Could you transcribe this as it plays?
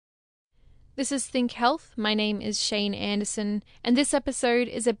This is Think Health. My name is Shane Anderson, and this episode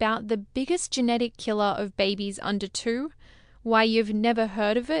is about the biggest genetic killer of babies under 2, why you've never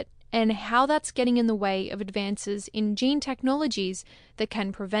heard of it, and how that's getting in the way of advances in gene technologies that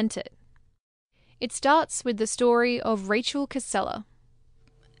can prevent it. It starts with the story of Rachel Casella.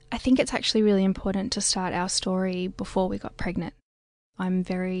 I think it's actually really important to start our story before we got pregnant. I'm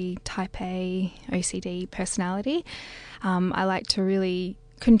very type A OCD personality. I like to really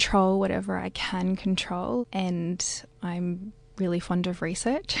control whatever I can control, and I'm really fond of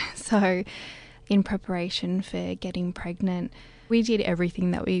research. So in preparation for getting pregnant, we did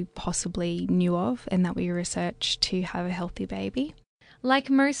everything that we possibly knew of and that we researched to have a healthy baby. Like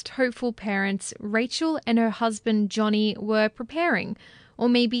most hopeful parents, Rachel and her husband Johnny were preparing, or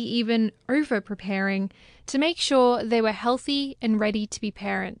maybe even over-preparing, to make sure they were healthy and ready to be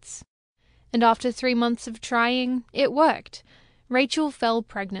parents. And after 3 months of trying, it worked. Rachel fell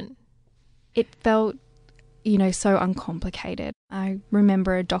pregnant. It felt, so uncomplicated. I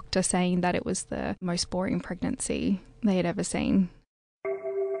remember a doctor saying that it was the most boring pregnancy they had ever seen.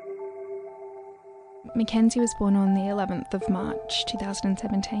 Mackenzie was born on the 11th of March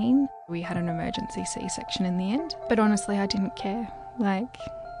 2017. We had an emergency C-section in the end, but honestly I didn't care.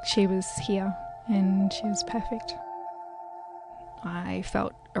 She was here and she was perfect. I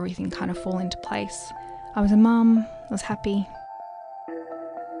felt everything kind of fall into place. I was a mum, I was happy.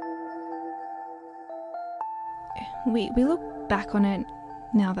 We look back on it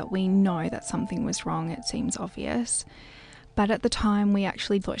now that we know that something was wrong. It seems obvious, but at the time we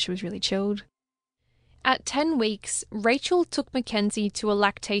actually thought she was really chilled. At 10 weeks, Rachel took Mackenzie to a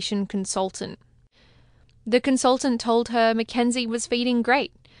lactation consultant. The consultant told her Mackenzie was feeding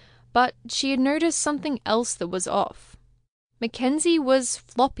great, but she had noticed something else that was off. Mackenzie was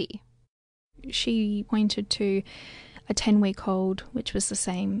floppy. She pointed to a 10-week-old, which was the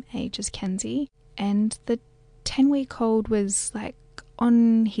same age as Kenzie, and the 10-week-old was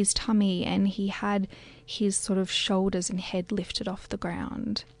on his tummy and he had his sort of shoulders and head lifted off the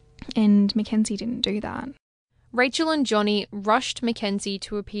ground. And Mackenzie didn't do that. Rachel and Johnny rushed Mackenzie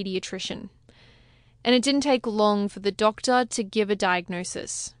to a paediatrician. And it didn't take long for the doctor to give a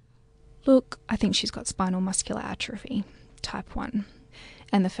diagnosis. Look, I think she's got spinal muscular atrophy, type 1.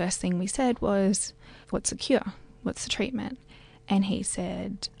 And the first thing we said was, what's the cure? What's the treatment? And he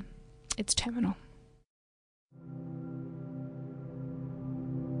said, it's terminal.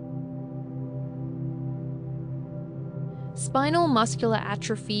 Spinal muscular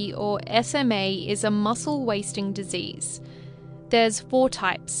atrophy, or SMA, is a muscle-wasting disease. There's 4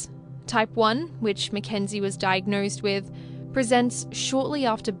 types. Type 1, which Mackenzie was diagnosed with, presents shortly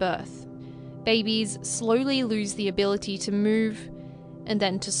after birth. Babies slowly lose the ability to move, and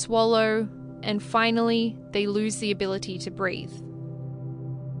then to swallow, and finally, they lose the ability to breathe.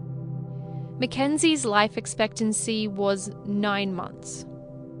 Mackenzie's life expectancy was 9 months.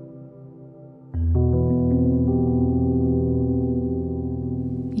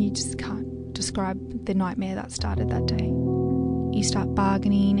 You just can't describe the nightmare that started that day. You start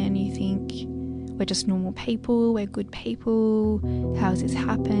bargaining and you think, we're just normal people, we're good people, how's this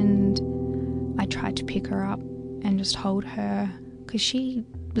happened? I tried to pick her up and just hold her because she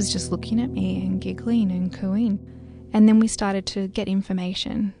was just looking at me and giggling and cooing. And then we started to get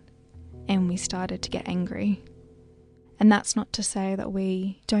information and we started to get angry. And that's not to say that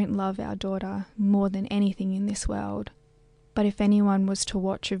we don't love our daughter more than anything in this world. But if anyone was to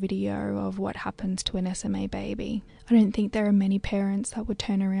watch a video of what happens to an SMA baby, I don't think there are many parents that would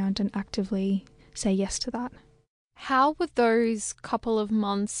turn around and actively say yes to that. How were those couple of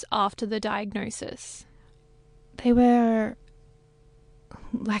months after the diagnosis? They were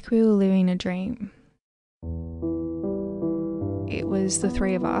like we were living a dream. It was the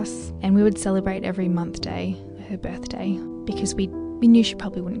 3 of us, and we would celebrate every month day, her birthday, because we knew she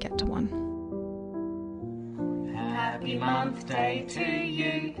probably wouldn't get to one. Happy month day to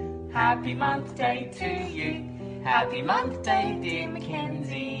you, happy month day to you, happy month day dear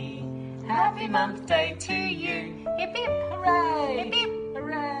Mackenzie, happy month day to you, hip hip hooray, hip hip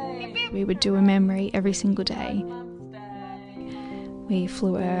hooray. Hip, hip, we would do a memory every single day. We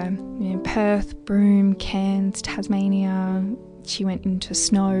flew her Perth, Broome, Cairns, Tasmania. She went into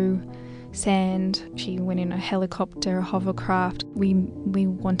snow, sand, she went in a helicopter, a hovercraft. We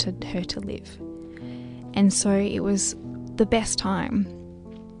wanted her to live. And so it was the best time.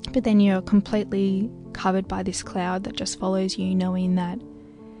 But then you're completely covered by this cloud that just follows you, knowing that,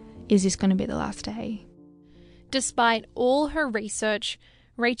 is this going to be the last day? Despite all her research,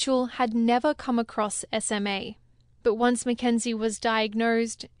 Rachel had never come across SMA. But once Mackenzie was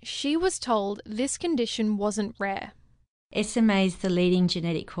diagnosed, she was told this condition wasn't rare. SMA is the leading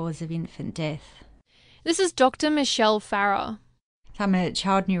genetic cause of infant death. This is Dr. Michelle Farrar. I'm a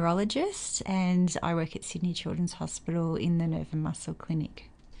child neurologist and I work at Sydney Children's Hospital in the Nerve and Muscle Clinic.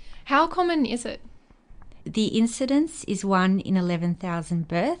 How common is it? The incidence is 1 in 11,000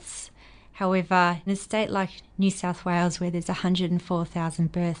 births. However, in a state like New South Wales, where there's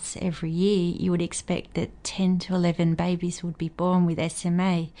 104,000 births every year, you would expect that 10 to 11 babies would be born with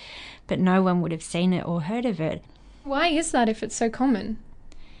SMA, but no one would have seen it or heard of it. Why is that if it's so common?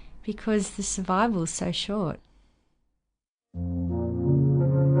 Because the survival is so short.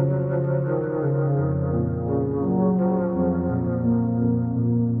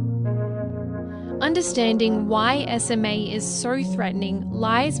 Understanding why SMA is so threatening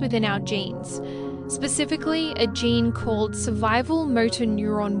lies within our genes, specifically a gene called survival motor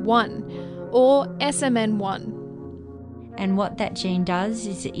neuron 1, or SMN1. And what that gene does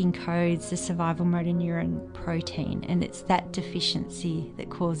is it encodes the survival motor neuron protein, and it's that deficiency that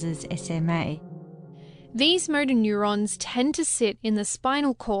causes SMA. These motor neurons tend to sit in the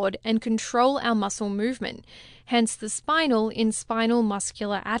spinal cord and control our muscle movement, hence the spinal in spinal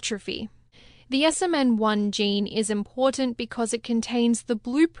muscular atrophy. The SMN1 gene is important because it contains the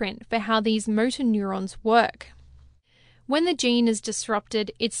blueprint for how these motor neurons work. When the gene is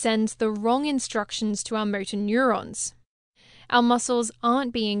disrupted, it sends the wrong instructions to our motor neurons. Our muscles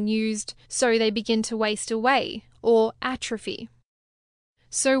aren't being used, so they begin to waste away, or atrophy.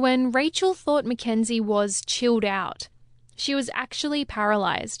 So when Rachel thought Mackenzie was chilled out, she was actually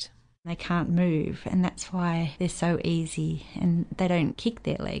paralysed. They can't move, and that's why they're so easy and they don't kick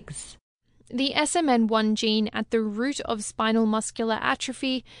their legs. The SMN1 gene at the root of spinal muscular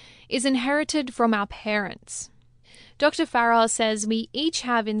atrophy is inherited from our parents. Dr. Farrar says we each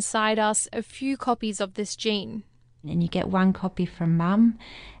have inside us a few copies of this gene. And you get 1 copy from mum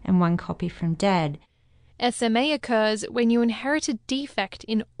and 1 copy from dad. SMA occurs when you inherit a defect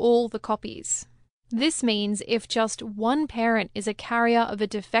in all the copies. This means if just one parent is a carrier of a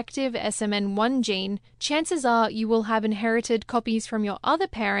defective SMN1 gene, chances are you will have inherited copies from your other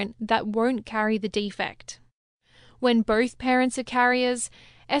parent that won't carry the defect. When both parents are carriers,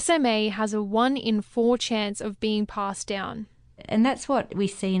 SMA has a 1 in 4 chance of being passed down. And that's what we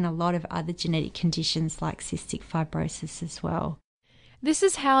see in a lot of other genetic conditions like cystic fibrosis as well. This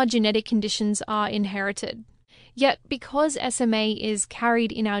is how genetic conditions are inherited. Yet, because SMA is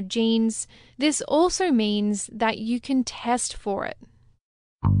carried in our genes, this also means that you can test for it.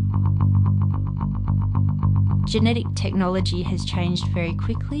 Genetic technology has changed very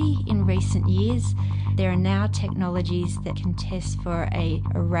quickly in recent years. There are now technologies that can test for an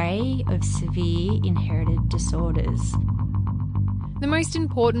array of severe inherited disorders. The most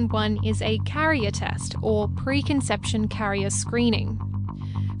important one is a carrier test, or preconception carrier screening.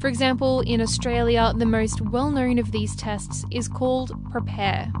 For example, in Australia, the most well-known of these tests is called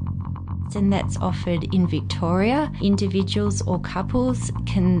PREPARE. And that's offered in Victoria. Individuals or couples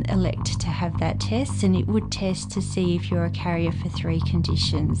can elect to have that test, and it would test to see if you're a carrier for 3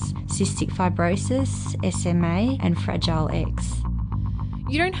 conditions: cystic fibrosis, SMA, and Fragile X.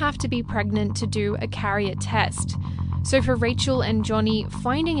 You don't have to be pregnant to do a carrier test. So for Rachel and Johnny,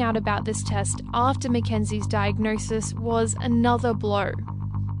 finding out about this test after Mackenzie's diagnosis was another blow.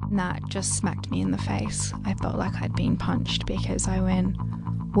 That just smacked me in the face. I felt like I'd been punched because I went,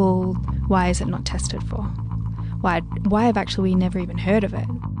 well, why is it not tested for? Why have actually we never even heard of it?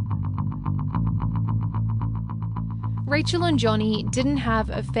 Rachel and Johnny didn't have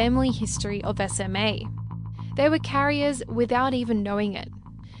a family history of SMA. They were carriers without even knowing it.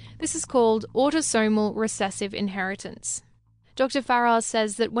 This is called autosomal recessive inheritance. Dr. Farrar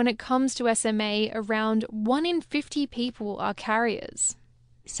says that when it comes to SMA, around 1 in 50 people are carriers.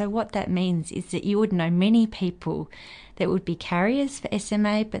 So what that means is that you would know many people that would be carriers for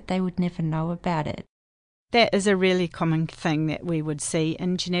SMA, but they would never know about it. That is a really common thing that we would see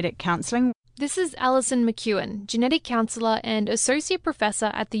in genetic counselling. This is Alison McEwen, genetic counsellor and associate professor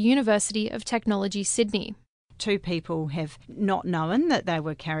at the University of Technology, Sydney. 2 people have not known that they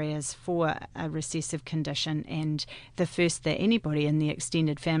were carriers for a recessive condition, and the first that anybody in the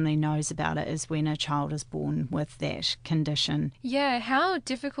extended family knows about it is when a child is born with that condition. Yeah, how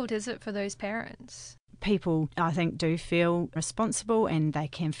difficult is it for those parents? People, I think, do feel responsible, and they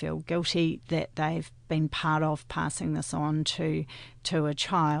can feel guilty that they've been part of passing this on to a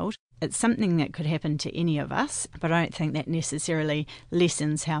child. It's something that could happen to any of us, but I don't think that necessarily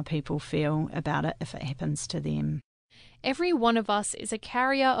lessens how people feel about it if it happens to them. Every one of us is a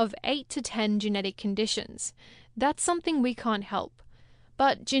carrier of 8 to 10 genetic conditions. That's something we can't help.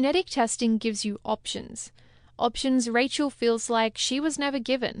 But genetic testing gives you options. Options Rachel feels like she was never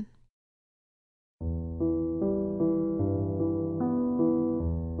given.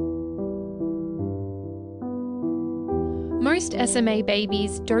 most SMA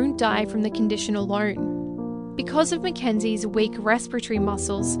babies don't die from the condition alone. Because of Mackenzie's weak respiratory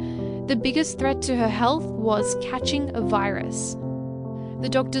muscles, the biggest threat to her health was catching a virus. The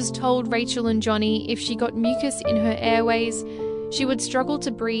doctors told Rachel and Johnny if she got mucus in her airways, she would struggle to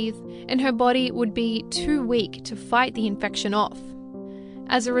breathe and her body would be too weak to fight the infection off.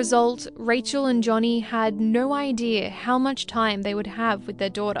 As a result, Rachel and Johnny had no idea how much time they would have with their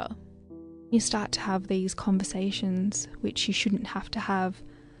daughter. You start to have these conversations which you shouldn't have to have.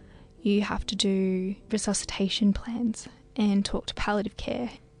 You have to do resuscitation plans and talk to palliative care.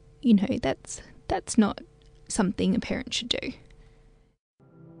 You know, that's not something a parent should do.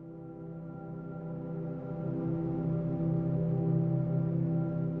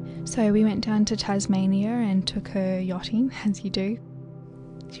 So we went down to Tasmania and took her yachting, as you do.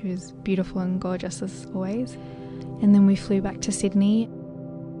 She was beautiful and gorgeous as always. And then we flew back to Sydney.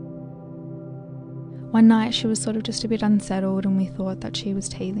 One night she was sort of just a bit unsettled and we thought that she was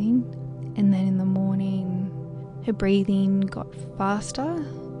teething. And then in the morning her breathing got faster.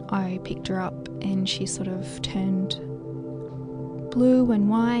 I picked her up and she sort of turned blue and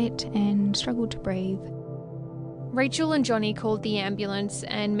white and struggled to breathe. Rachel and Johnny called the ambulance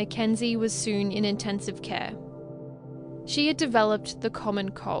and Mackenzie was soon in intensive care. She had developed the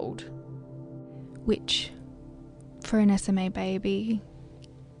common cold. Which, for an SMA baby,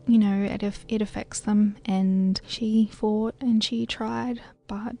 you know, it affects them, and she fought and she tried,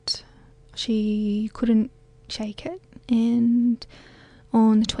 but she couldn't shake it. And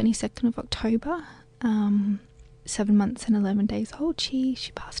on the 22nd of October, 7 months and 11 days old, she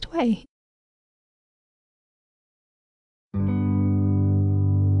passed away.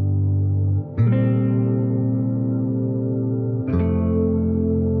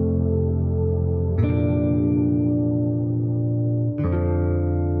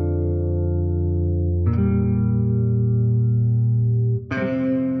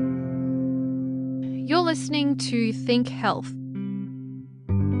 You're listening to Think Health.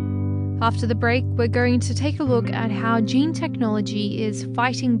 After the break, we're going to take a look at how gene technology is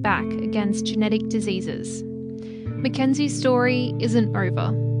fighting back against genetic diseases. Mackenzie's story isn't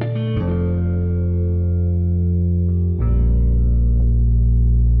over.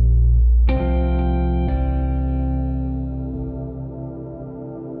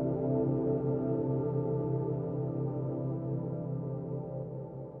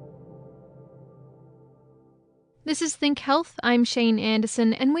 This is Think Health. I'm Shane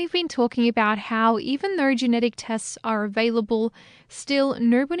Anderson, and we've been talking about how even though genetic tests are available, still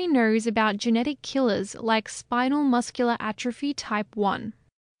nobody knows about genetic killers like spinal muscular atrophy type 1.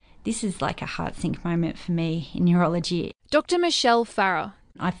 This is like a heart sink moment for me in neurology. Dr. Michelle Farah.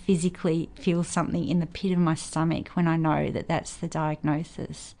 I physically feel something in the pit of my stomach when I know that that's the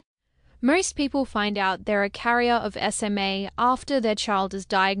diagnosis. Most people find out they're a carrier of SMA after their child is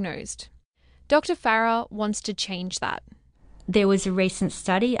diagnosed. Dr. Farah wants to change that. There was a recent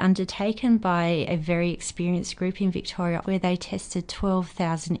study undertaken by a very experienced group in Victoria where they tested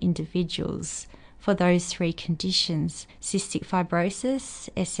 12,000 individuals for those three conditions: cystic fibrosis,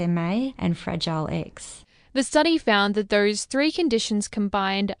 SMA, and Fragile X. The study found that those three conditions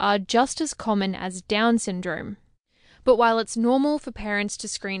combined are just as common as Down syndrome. But while it's normal for parents to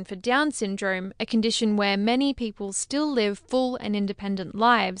screen for Down syndrome, a condition where many people still live full and independent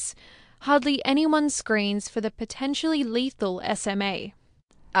lives, hardly anyone screens for the potentially lethal SMA.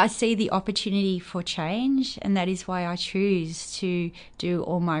 I see the opportunity for change, and that is why I choose to do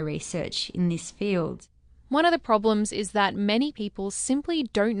all my research in this field. One of the problems is that many people simply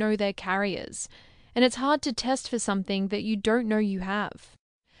don't know they're carriers, and it's hard to test for something that you don't know you have.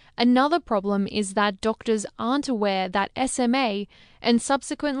 Another problem is that doctors aren't aware that SMA, and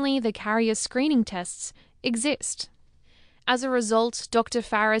subsequently the carrier screening tests, exist. As a result, Dr.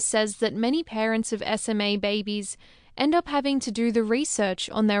 Farah says that many parents of SMA babies end up having to do the research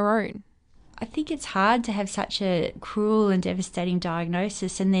on their own. I think it's hard to have such a cruel and devastating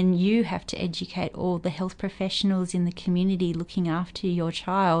diagnosis, and then you have to educate all the health professionals in the community looking after your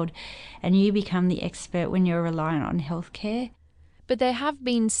child, and you become the expert when you're reliant on healthcare. But there have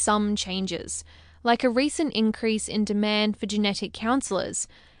been some changes, like a recent increase in demand for genetic counsellors,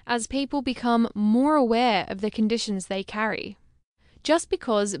 as people become more aware of the conditions they carry. Just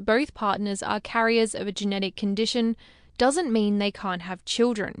because both partners are carriers of a genetic condition doesn't mean they can't have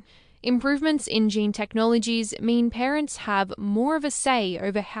children. Improvements in gene technologies mean parents have more of a say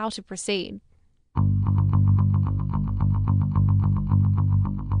over how to proceed.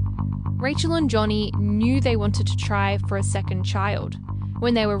 Rachel and Johnny knew they wanted to try for a second child.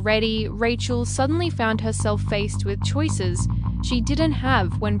 When they were ready, Rachel suddenly found herself faced with choices she didn't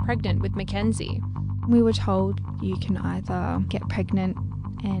have when pregnant with Mackenzie. We were told you can either get pregnant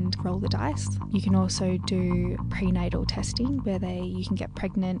and roll the dice. You can also do prenatal testing where you can get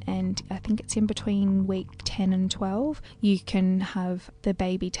pregnant, and I think it's in between week 10 and 12. You can have the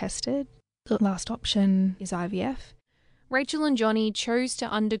baby tested. The last option is IVF. Rachel and Johnny chose to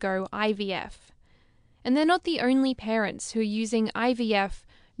undergo IVF. And they're not the only parents who are using IVF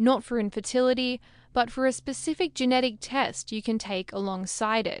not for infertility, but for a specific genetic test you can take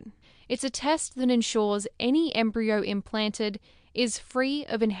alongside it. It's a test that ensures any embryo implanted is free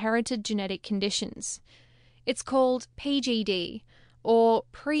of inherited genetic conditions. It's called PGD, or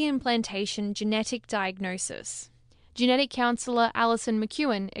Pre-Implantation Genetic Diagnosis. Genetic counsellor Alison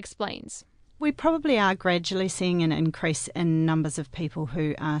McEwen explains. We probably are gradually seeing an increase in numbers of people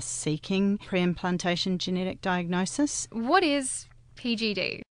who are seeking pre-implantation genetic diagnosis. What is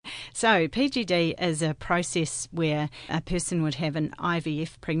PGD? So PGD is a process where a person would have an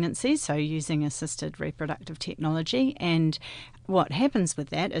IVF pregnancy, so using assisted reproductive technology, and what happens with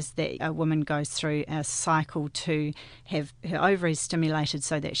that is that a woman goes through a cycle to have her ovaries stimulated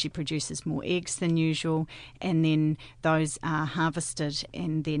so that she produces more eggs than usual, and then those are harvested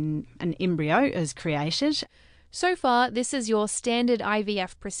and then an embryo is created. So far, this is your standard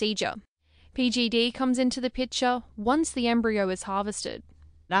IVF procedure. PGD comes into the picture once the embryo is harvested.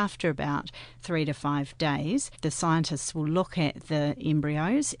 After about 3 to 5 days, the scientists will look at the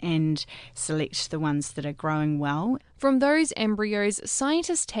embryos and select the ones that are growing well. From those embryos,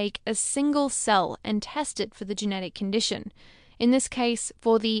 scientists take a single cell and test it for the genetic condition, in this case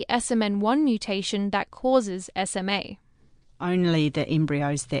for the SMN1 mutation that causes SMA. Only the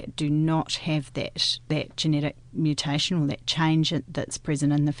embryos that do not have that genetic mutation or that change that's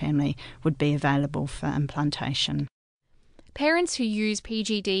present in the family would be available for implantation. Parents who use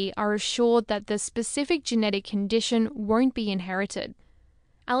PGD are assured that the specific genetic condition won't be inherited.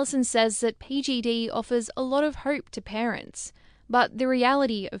 Alison says that PGD offers a lot of hope to parents, but the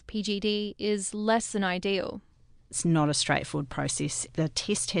reality of PGD is less than ideal. It's not a straightforward process. The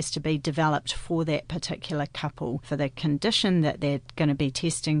test has to be developed for that particular couple, for the condition that they're going to be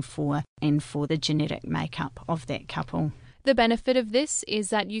testing for, and for the genetic makeup of that couple. The benefit of this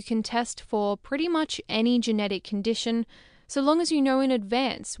is that you can test for pretty much any genetic condition, so long as you know in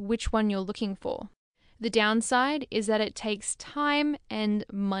advance which one you're looking for. The downside is that it takes time and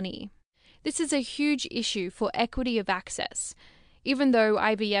money. This is a huge issue for equity of access. Even though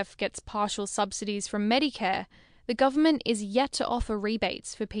IVF gets partial subsidies from Medicare, the government is yet to offer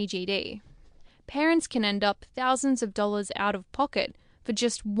rebates for PGD. Parents can end up thousands of dollars out of pocket for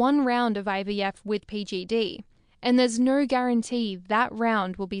just one round of IVF with PGD, and there's no guarantee that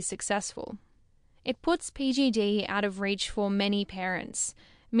round will be successful. It puts PGD out of reach for many parents,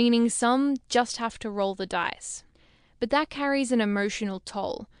 meaning some just have to roll the dice. But that carries an emotional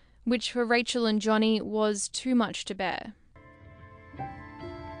toll, which for Rachel and Johnny was too much to bear.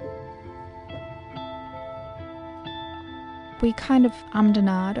 We kind of ummed and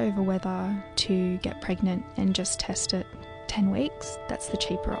ahed over whether to get pregnant and just test it 10 weeks. That's the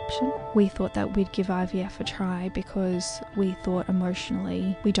cheaper option. We thought that we'd give IVF a try because we thought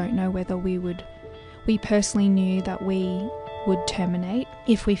emotionally we don't know whether we personally knew that we would terminate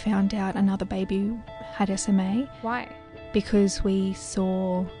if we found out another baby had SMA. Why? Because we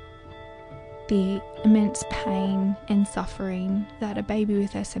saw the immense pain and suffering that a baby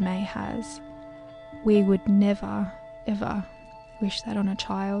with SMA has. We would never, ever wish that on a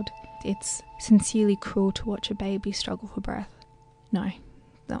child. It's sincerely cruel to watch a baby struggle for breath. No,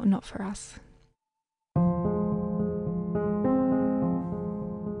 not for us.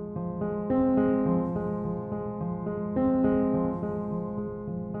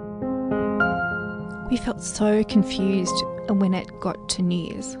 We felt so confused when it got to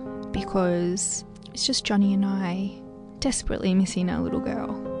New Year's because it's just Johnny and I desperately missing our little girl.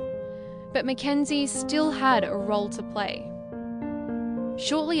 But Mackenzie still had a role to play.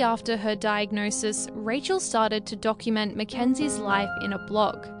 Shortly after her diagnosis, Rachel started to document Mackenzie's life in a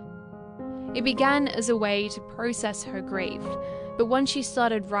blog. It began as a way to process her grief, but once she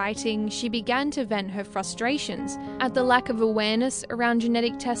started writing, she began to vent her frustrations at the lack of awareness around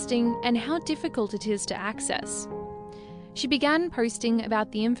genetic testing and how difficult it is to access. She began posting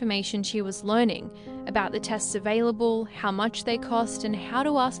about the information she was learning, about the tests available, how much they cost, and how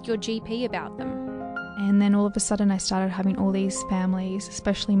to ask your GP about them. And then all of a sudden I started having all these families,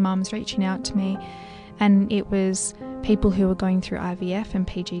 especially mums, reaching out to me, and it was people who were going through IVF and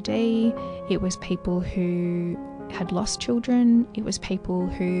PGD, it was people who had lost children, it was people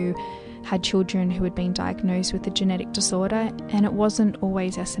who had children who had been diagnosed with a genetic disorder, and it wasn't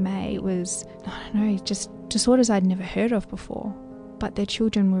always SMA, it was, I don't know, just disorders I'd never heard of before, but their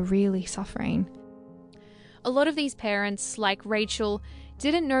children were really suffering. A lot of these parents, like Rachel,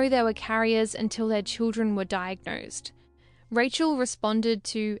 didn't know they were carriers until their children were diagnosed. Rachel responded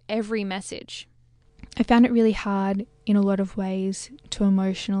to every message. I found it really hard in a lot of ways to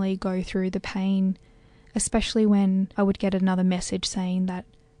emotionally go through the pain, especially when I would get another message saying that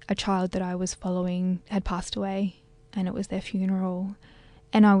a child that I was following had passed away and it was their funeral,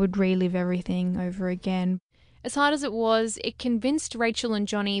 and I would relive everything over again. As hard as it was, it convinced Rachel and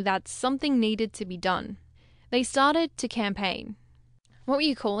Johnny that something needed to be done. They started to campaign. What were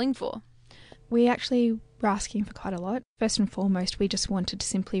you calling for? We actually were asking for quite a lot. First and foremost, we just wanted to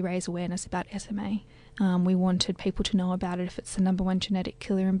simply raise awareness about SMA. We wanted people to know about it if it's the number one genetic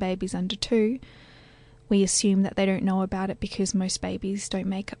killer in babies under 2. We assume that they don't know about it because most babies don't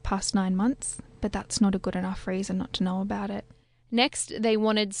make it past 9 months, but that's not a good enough reason not to know about it. Next, they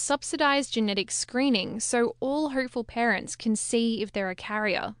wanted subsidised genetic screening so all hopeful parents can see if they're a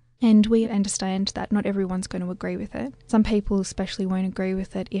carrier. And we understand that not everyone's going to agree with it. Some people especially won't agree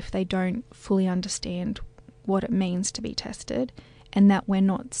with it if they don't fully understand what it means to be tested, and that we're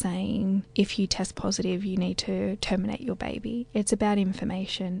not saying if you test positive you need to terminate your baby. It's about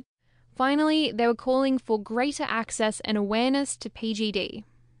information. Finally, they were calling for greater access and awareness to PGD.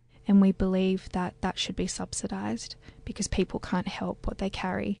 And we believe that that should be subsidised because people can't help what they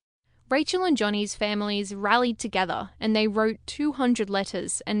carry. Rachel and Johnny's families rallied together and they wrote 200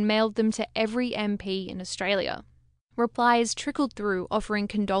 letters and mailed them to every MP in Australia. Replies trickled through offering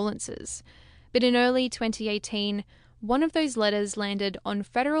condolences, but in early 2018, one of those letters landed on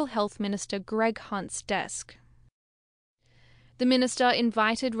Federal Health Minister Greg Hunt's desk. The minister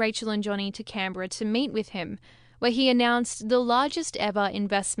invited Rachel and Johnny to Canberra to meet with him, where he announced the largest ever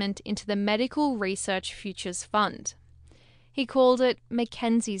investment into the Medical Research Futures Fund. He called it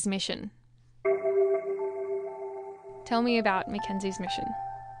Mackenzie's Mission. Tell me about Mackenzie's Mission.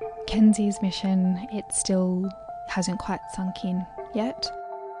 Mackenzie's Mission, it still hasn't quite sunk in yet.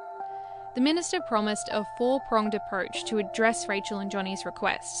 The minister promised a 4-pronged approach to address Rachel and Johnny's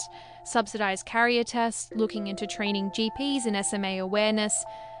requests: subsidised carrier tests, looking into training GPs in SMA awareness,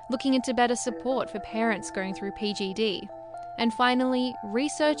 looking into better support for parents going through PGD, and finally,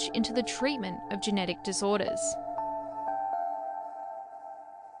 research into the treatment of genetic disorders.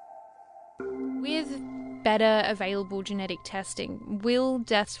 With better available genetic testing, will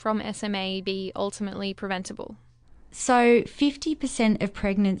deaths from SMA be ultimately preventable? So 50% of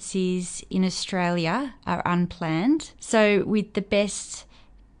pregnancies in Australia are unplanned. So with the best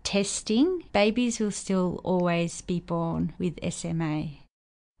testing, babies will still always be born with SMA.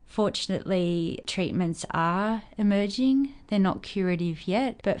 Fortunately, treatments are emerging. They're not curative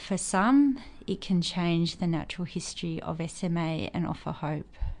yet, but for some, it can change the natural history of SMA and offer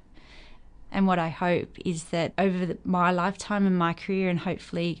hope. And what I hope is that over my lifetime and my career, and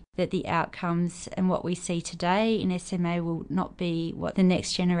hopefully that the outcomes and what we see today in SMA will not be what the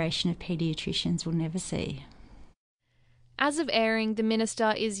next generation of paediatricians will never see. As of airing, the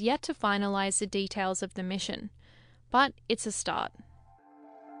minister is yet to finalise the details of the mission, but it's a start.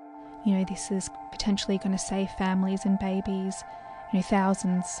 You know, this is potentially going to save families and babies,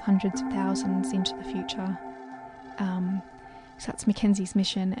 thousands, hundreds of thousands into the future. So that's Mackenzie's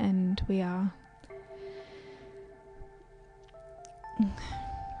mission, and we are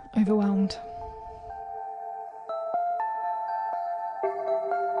overwhelmed.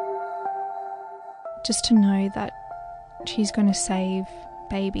 Just to know that she's going to save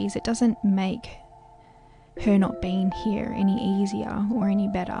babies, it doesn't make her not being here any easier or any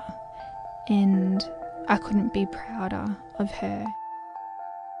better. And I couldn't be prouder of her.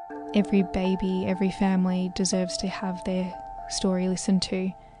 Every baby, every family deserves to have their story listened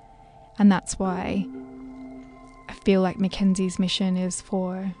to, and that's why I feel like Mackenzie's mission is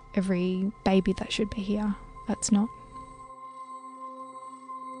for every baby that should be here that's not.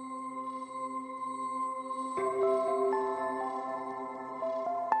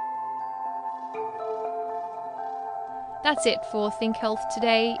 That's it for Think Health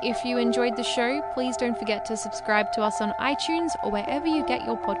today. If you enjoyed the show, please don't forget to subscribe to us on iTunes or wherever you get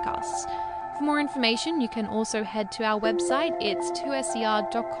your podcasts. For more information, you can also head to our website. It's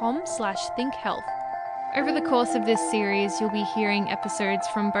 2ser.com/thinkhhealth. Over the course of this series, you'll be hearing episodes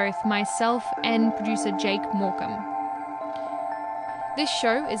from both myself and producer Jake Morecambe. This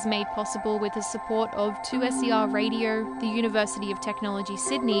show is made possible with the support of 2SER Radio, the University of Technology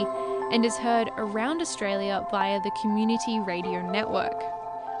Sydney, and is heard around Australia via the Community Radio Network.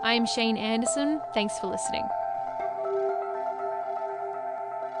 I am Shane Anderson. Thanks for listening.